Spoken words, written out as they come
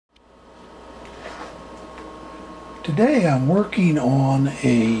Today I'm working on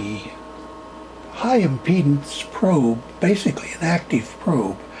a high impedance probe, basically an active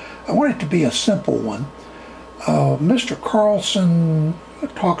probe. I want it to be a simple one. Mr. Carlson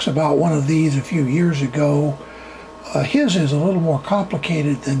talks about one of these a few years ago. His is a little more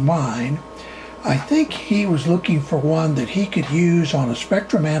complicated than mine. I think he was looking for one that he could use on a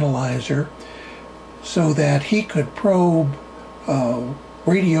spectrum analyzer so that he could probe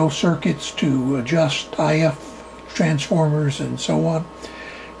radio circuits to adjust IF transformers and so on.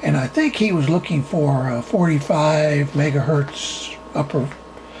 And I think he was looking for 45 megahertz upper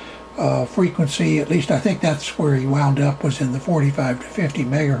frequency. At least I think that's where he wound up, was in the 45 to 50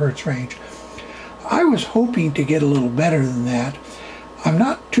 megahertz range. I was hoping to get a little better than that. I'm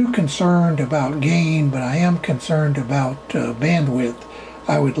not too concerned about gain, but I am concerned about bandwidth.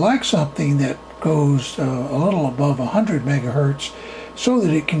 I would like something that goes a little above 100 megahertz so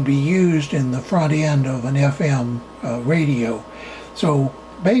that it can be used in the front end of an FM radio. So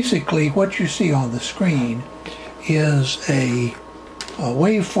basically what you see on the screen is a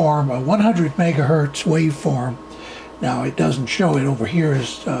waveform, a 100 megahertz waveform. Now it doesn't show it over here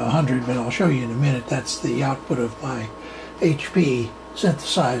as 100, but I'll show you in a minute. That's the output of my HP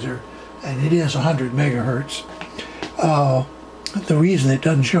synthesizer, and it is 100 megahertz. The reason it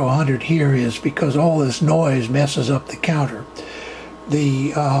doesn't show 100 here is because all this noise messes up the counter.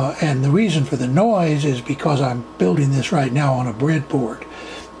 And the reason for the noise is because I'm building this right now on a breadboard,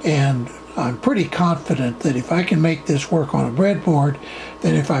 and I'm pretty confident that if I can make this work on a breadboard,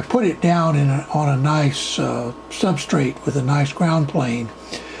 then if I put it down on a nice substrate with a nice ground plane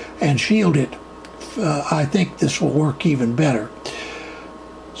and shield it, I think this will work even better.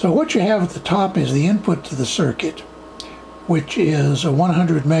 So what you have at the top is the input to the circuit, which is a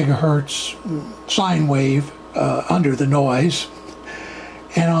 100 megahertz sine wave under the noise.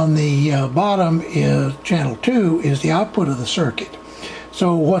 And on the bottom is channel 2 is the output of the circuit.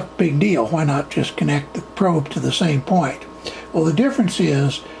 So what big deal? Why not just connect the probe to the same point? Well, the difference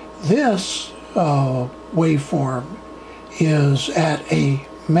is this waveform is at a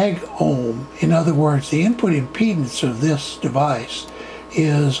megohm. In other words, the input impedance of this device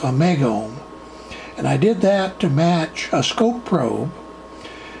is a megohm. And I did that to match a scope probe.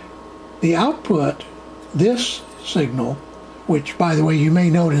 The output, this signal, which, by the way, you may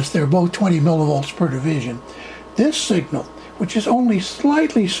notice they're both 20 millivolts per division. This signal, which is only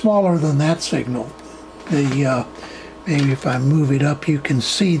slightly smaller than that signal, maybe if I move it up, you can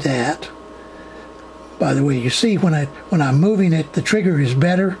see that. By the way, you see when I'm moving it, the trigger is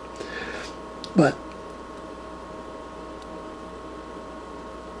better, but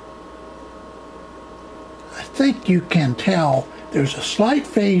I think you can tell there's a slight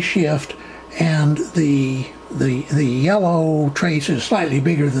phase shift, and the yellow trace is slightly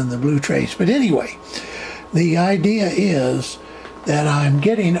bigger than the blue trace. But anyway, the idea is that I'm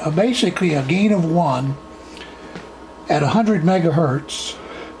getting basically a gain of 1 at 100 megahertz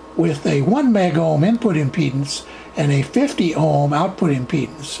with a 1 megohm input impedance and a 50 ohm output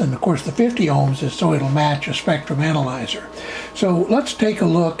impedance. And of course the 50 ohms is so it'll match a spectrum analyzer. So let's take a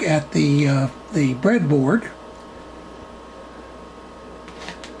look at the breadboard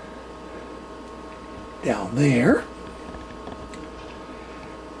down there.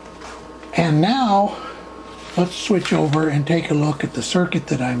 And now let's switch over and take a look at the circuit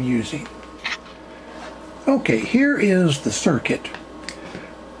that I'm using. Okay, here is the circuit.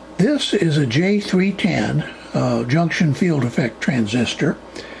 This is a J310 junction field effect transistor,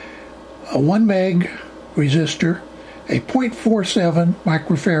 a 1 meg resistor, a 0.47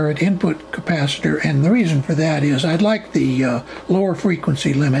 microfarad input capacitor, and the reason for that is I'd like the lower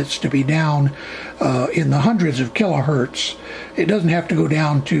frequency limits to be down in the hundreds of kilohertz. It doesn't have to go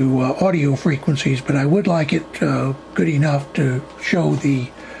down to audio frequencies, but I would like it good enough to show the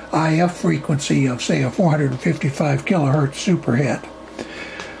IF frequency of, say, a 455 kilohertz superhet.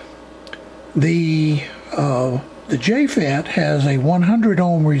 The JFET has a 100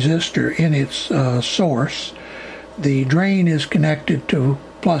 ohm resistor in its source. The drain is connected to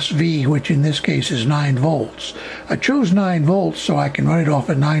plus V, which in this case is 9 volts. I chose 9 volts so I can run it off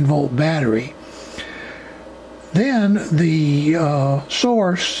a 9 volt battery. Then the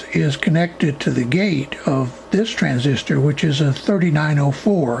source is connected to the gate of this transistor, which is a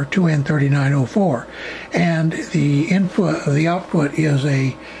 3904, 2N3904. And the output is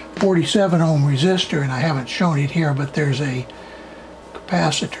a 47 ohm resistor, and I haven't shown it here, but there's a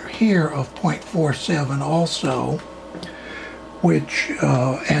capacitor here of 0.47 also, which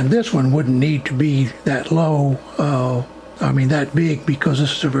and this one wouldn't need to be that low I mean, that big because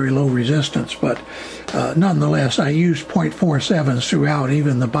this is a very low resistance, but nonetheless, I used 0.47s throughout.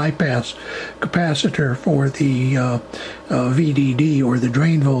 Even the bypass capacitor for the VDD, or the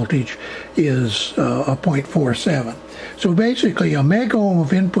drain voltage, is a 0.47. So basically a mega ohm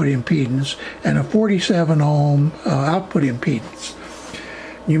of input impedance and a 47 ohm output impedance.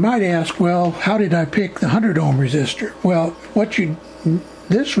 You might ask, well, how did I pick the 100 ohm resistor? Well,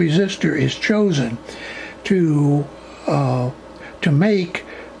 this resistor is chosen to make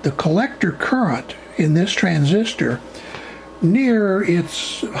the collector current in this transistor near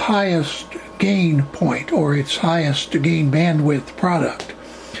its highest gain point, or its highest gain bandwidth product.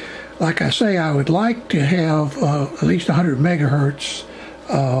 Like I say, I would like to have at least 100 megahertz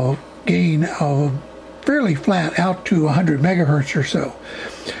gain fairly flat out to 100 megahertz or so.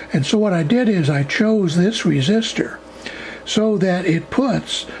 And so what I did is I chose this resistor so that it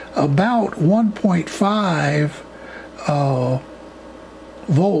puts about 1.5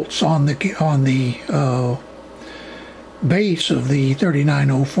 volts on the base of the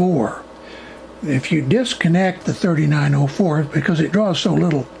 3904. If you disconnect the 3904, because it draws so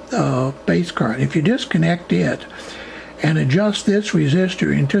little base current, if you disconnect it and adjust this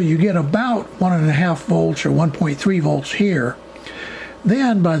resistor until you get about 1.5 volts or 1.3 volts here,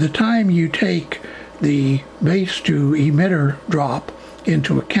 then by the time you take the base to emitter drop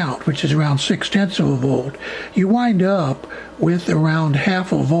into account, which is around 0.6 of a volt, you wind up with around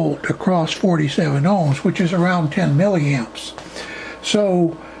half a volt across 47 ohms, which is around 10 milliamps.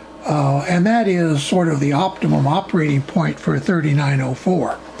 So, and that is sort of the optimum operating point for a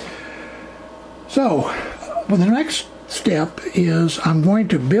 3904. So, well, the next step is I'm going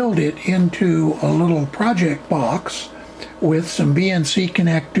to build it into a little project box with some BNC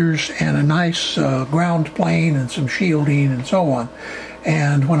connectors and a nice ground plane and some shielding and so on.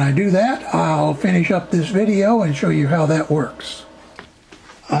 And when I do that, I'll finish up this video and show you how that works.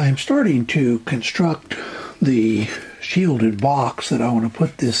 I'm starting to construct the shielded box that I want to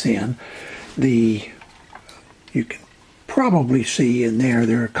put this in. You can probably see in there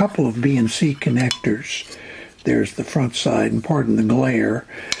are a couple of BNC connectors. There's the front side, and pardon the glare,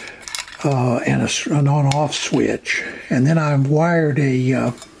 and an on-off switch. And then I've wired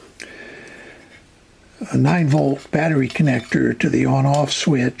a 9-volt battery connector to the on-off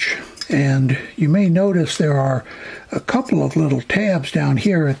switch. And you may notice there are a couple of little tabs down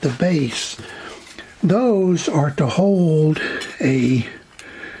here at the base. Those are to hold a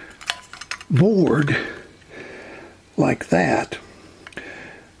board like that,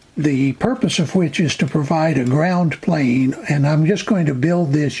 the purpose of which is to provide a ground plane, and I'm just going to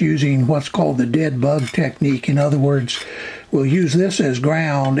build this using what's called the dead bug technique. In other words, we'll use this as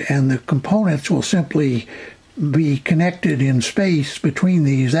ground and the components will simply be connected in space between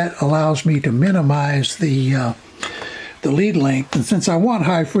these. That allows me to minimize the lead length, and since I want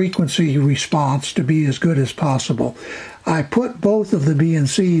high frequency response to be as good as possible, I put both of the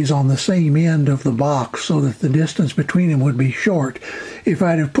BNCs on the same end of the box so that the distance between them would be short. If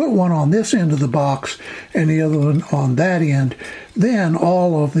I'd have put one on this end of the box and the other one on that end, then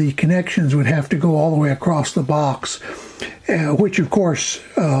all of the connections would have to go all the way across the box, which of course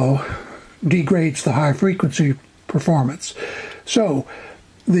degrades the high frequency performance. So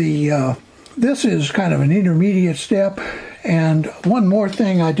this is kind of an intermediate step. And one more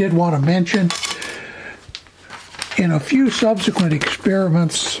thing I did want to mention. In a few subsequent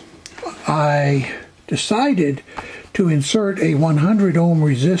experiments, I decided to insert a 100 ohm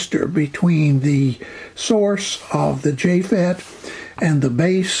resistor between the source of the JFET and the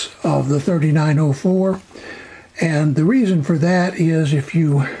base of the 3904. And the reason for that is, if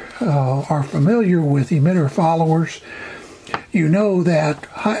you are familiar with emitter followers, you know that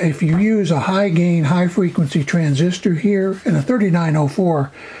if you use a high gain, high frequency transistor here, and a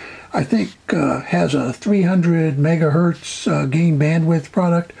 3904 I think has a 300 megahertz gain bandwidth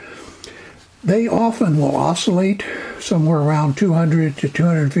product, they often will oscillate somewhere around 200 to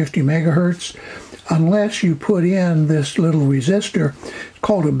 250 megahertz unless you put in this little resistor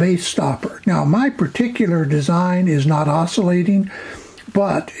called a base stopper. Now, my particular design is not oscillating,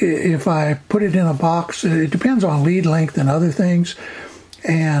 but if I put it in a box, it depends on lead length and other things,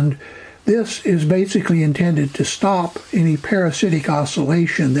 and this is basically intended to stop any parasitic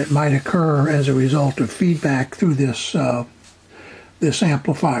oscillation that might occur as a result of feedback through this this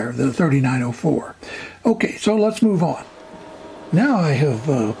amplifier, the 3904. Okay, so let's move on. Now I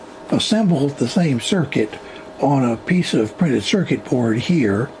have assembled the same circuit on a piece of printed circuit board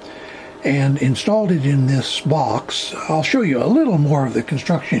here, and installed it in this box. I'll show you a little more of the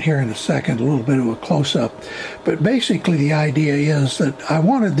construction here in a second, a little bit of a close-up. But basically the idea is that I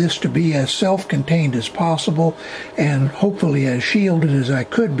wanted this to be as self-contained as possible and hopefully as shielded as I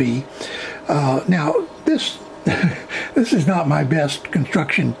could be. Now, this is not my best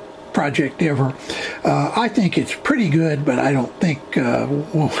construction project ever. I think it's pretty good, but I don't think,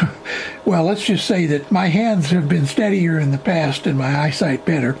 well, let's just say that my hands have been steadier in the past and my eyesight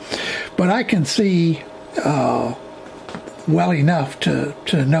better, but I can see well enough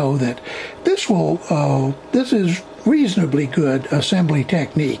to know that this is reasonably good assembly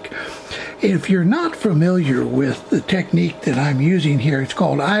technique. If you're not familiar with the technique that I'm using here, it's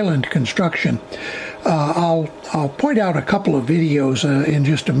called island construction. I'll point out a couple of videos in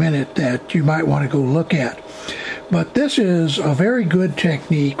just a minute that you might want to go look at. But this is a very good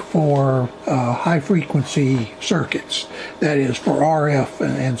technique for high-frequency circuits, that is, for RF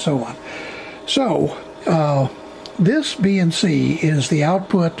and so on. So, this BNC is the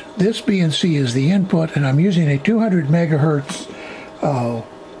output, this BNC is the input, and I'm using a 200 megahertz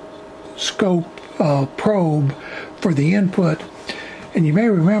scope probe for the input. And you may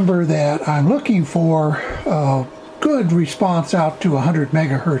remember that I'm looking for good response out to 100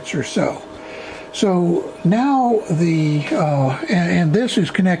 megahertz or so. So now and this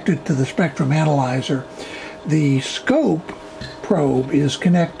is connected to the spectrum analyzer. The scope probe is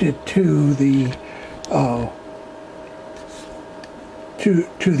connected to the to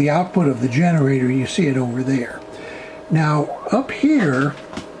the output of the generator. You see it over there. Now up here,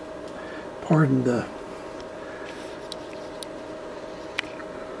 pardon the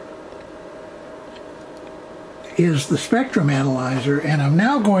is the spectrum analyzer, and I'm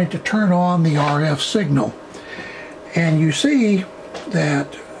now going to turn on the RF signal, and you see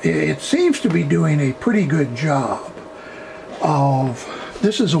that it seems to be doing a pretty good job of,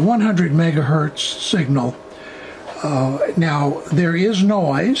 this is a 100 megahertz signal. Now there is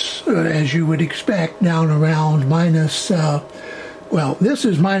noise, as you would expect, down around minus well, this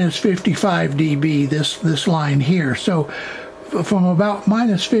is minus 55 dB, this line here. So from about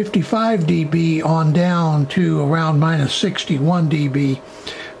minus 55 dB on down to around minus 61 dB,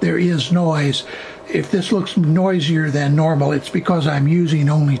 there is noise. If this looks noisier than normal, it's because I'm using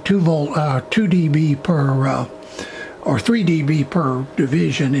only 2 dB per, or 3 dB per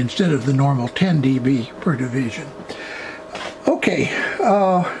division instead of the normal 10 dB per division. Okay,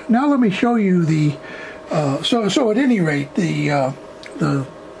 now let me show you the, so at any rate, the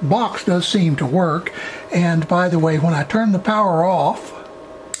box does seem to work. And by the way, when I turn the power off,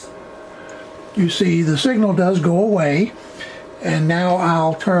 you see the signal does go away. And now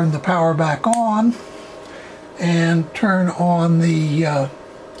I'll turn the power back on and turn on the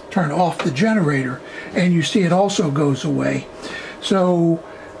turn off the generator, and you see it also goes away. So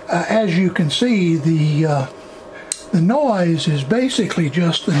as you can see, the noise is basically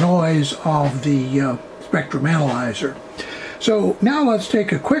just the noise of the spectrum analyzer. So now let's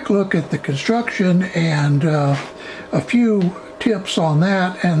take a quick look at the construction and a few tips on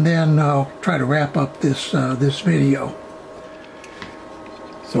that, and then I'll try to wrap up this video.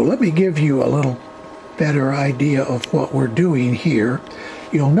 So let me give you a little better idea of what we're doing here.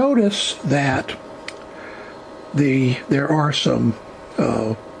 You'll notice that there are some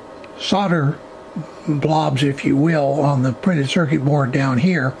solder blobs, if you will, on the printed circuit board down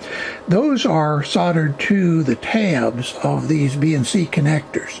here. Those are soldered to the tabs of these BNC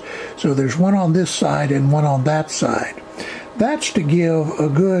connectors. So there's one on this side and one on that side. That's to give a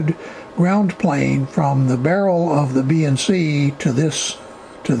good ground plane from the barrel of the BNC to this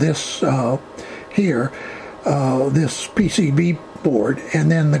here, this PCB board,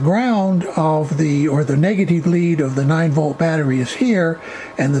 and then the ground of the negative lead of the 9-volt battery is here,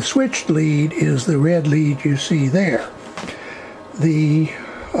 and the switched lead is the red lead you see there.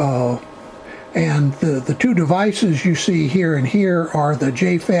 And the two devices you see here and here are the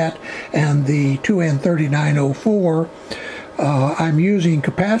JFET and the 2N3904. I'm using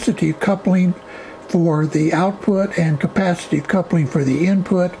capacitive coupling for the output and capacitive coupling for the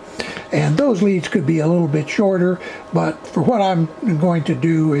input, and those leads could be a little bit shorter, but for what I'm going to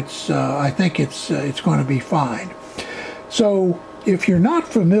do, I think it's going to be fine. So if you're not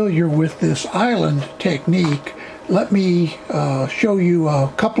familiar with this island technique, let me show you a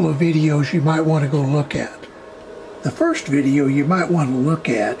couple of videos you might want to go look at. The first video you might want to look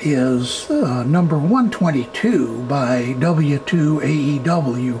at is number 122 by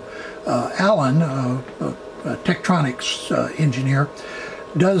W2AEW. Alan, a Tektronix engineer,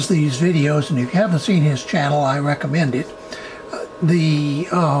 does these videos, and if you haven't seen his channel, I recommend it.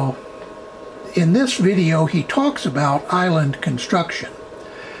 In this video, he talks about island construction,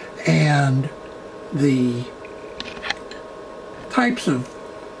 And the types of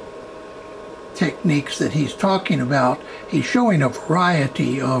techniques that he's talking about, he's showing a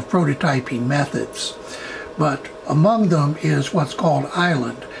variety of prototyping methods, but among them is what's called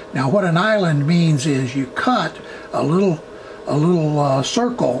island. Now what an island means is you cut a little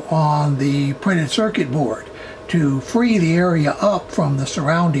circle on the printed circuit board to free the area up from the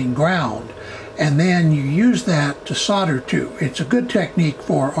surrounding ground, and then you use that to solder to. It's a good technique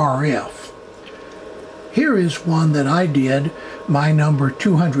for RF. Here is one that I did, my number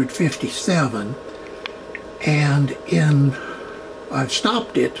 257, and I've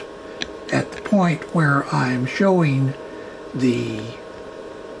stopped it at the point where I'm showing the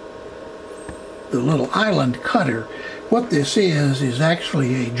little island cutter. What this is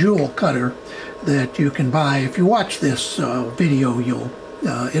actually a jewel cutter that you can buy. If you watch this video,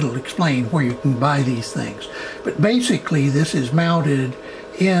 it'll explain where you can buy these things. But basically this is mounted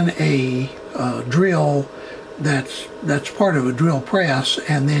in a drill that's part of a drill press,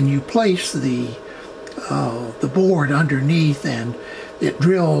 and then you place the board underneath and it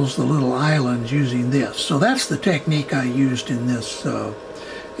drills the little islands using this. So that's the technique I used in this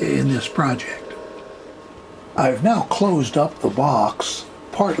project. I've now closed up the box,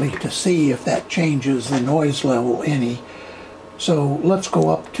 partly to see if that changes the noise level any. So let's go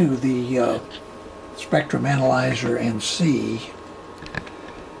up to the spectrum analyzer and see.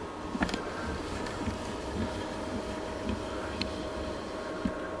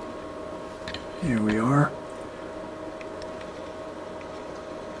 Here we are.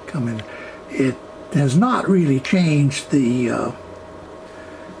 Coming. It has not really changed the.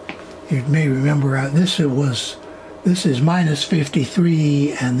 You may remember this is minus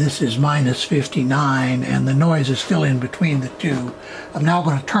 53 and this is minus 59, and the noise is still in between the two. I'm now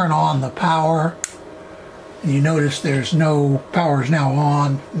going to turn on the power, and you notice there's no power is now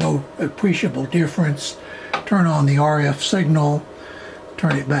on, no appreciable difference. Turn on the RF signal,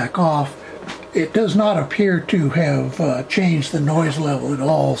 turn it back off. It does not appear to have changed the noise level at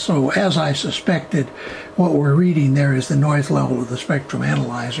all, so as I suspected, what we're reading there is the noise level of the spectrum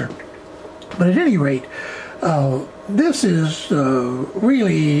analyzer. But at any rate, this is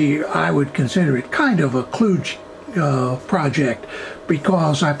really, I would consider it kind of a kludge project,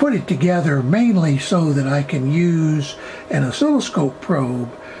 because I put it together mainly so that I can use an oscilloscope probe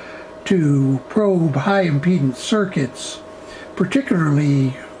to probe high impedance circuits,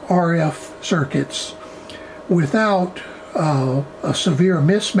 particularly RF circuits, without a severe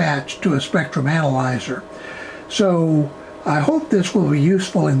mismatch to a spectrum analyzer. So I hope this will be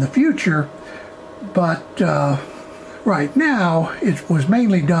useful in the future, but right now it was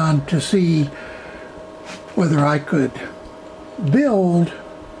mainly done to see whether I could build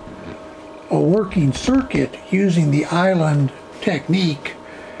a working circuit using the island technique,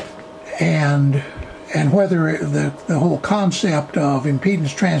 and whether the whole concept of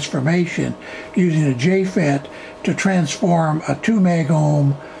impedance transformation using a JFET to transform a 2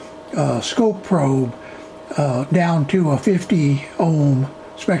 megohm scope probe down to a 50 ohm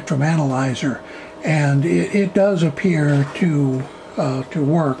spectrum analyzer, and it does appear to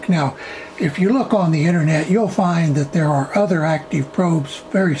work. Now, if you look on the internet, you'll find that there are other active probes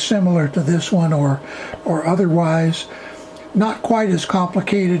very similar to this one, or otherwise not quite as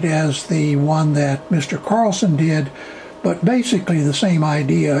complicated as the one that Mr. Carlson did, but basically the same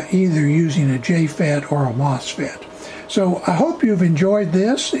idea, either using a JFET or a MOSFET. So I hope you've enjoyed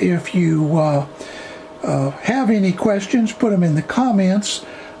this. If you have any questions, put them in the comments.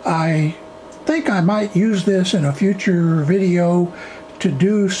 I think I might use this in a future video to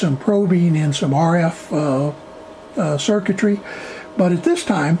do some probing in some RF circuitry, but at this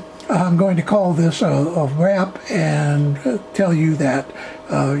time I'm going to call this a wrap and tell you that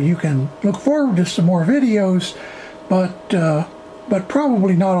you can look forward to some more videos, but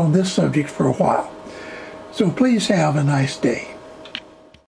probably not on this subject for a while. So please have a nice day.